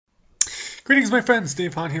Greetings, my friends.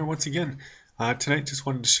 Dave Hahn here once again. Tonight, just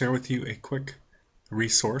wanted to share with you a quick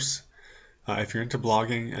resource. If you're into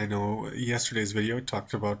blogging, I know yesterday's video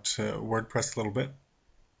talked about WordPress a little bit.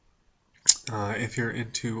 If you're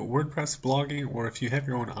into WordPress blogging, or if you have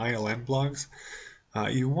your own ILN blogs,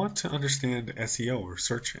 you want to understand SEO, or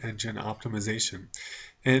search engine optimization.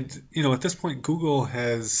 And at this point, Google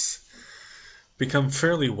has become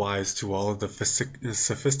fairly wise to all of the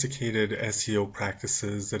sophisticated SEO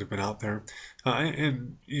practices that have been out there,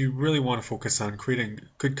 and you really want to focus on creating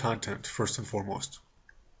good content first and foremost.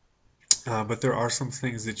 But there are some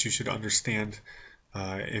things that you should understand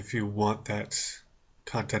if you want that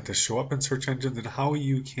content to show up in search engines, and how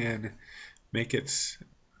you can make it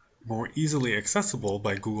more easily accessible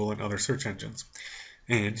by Google and other search engines.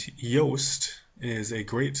 And Yoast is a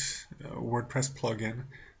great WordPress plugin,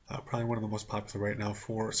 probably one of the most popular right now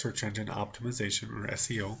for search engine optimization, or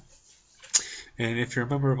SEO. And if you're a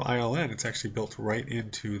member of ILN, it's actually built right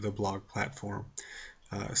into the blog platform.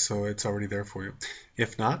 So it's already there for you.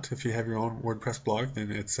 If not, if you have your own WordPress blog,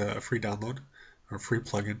 then it's a free download or free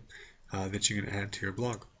plugin that you can add to your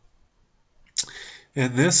blog.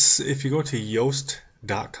 And this, if you go to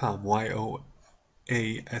yoast.com,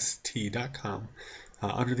 yoast.com,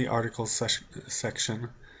 under the articles section,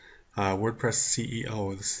 WordPress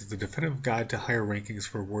CEO. This is the definitive guide to higher rankings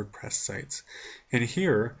for WordPress sites. And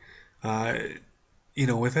here,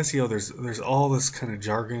 with SEO, there's all this kind of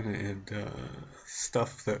jargon and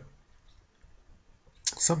stuff that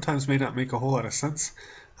sometimes may not make a whole lot of sense,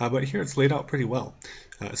 but here it's laid out pretty well.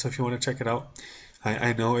 So if you want to check it out,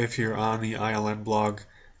 I know if you're on the ILN blog,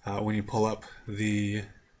 when you pull up the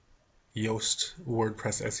Yoast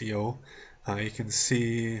WordPress SEO, you can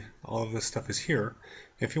see all of this stuff is here.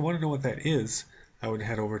 If you want to know what that is, I would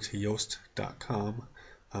head over to yoast.com.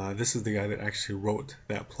 This is the guy that actually wrote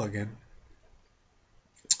that plugin,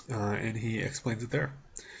 and he explains it there.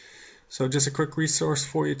 So just a quick resource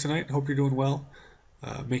for you tonight. Hope you're doing well.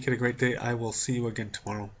 Make it a great day. I will see you again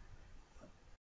tomorrow.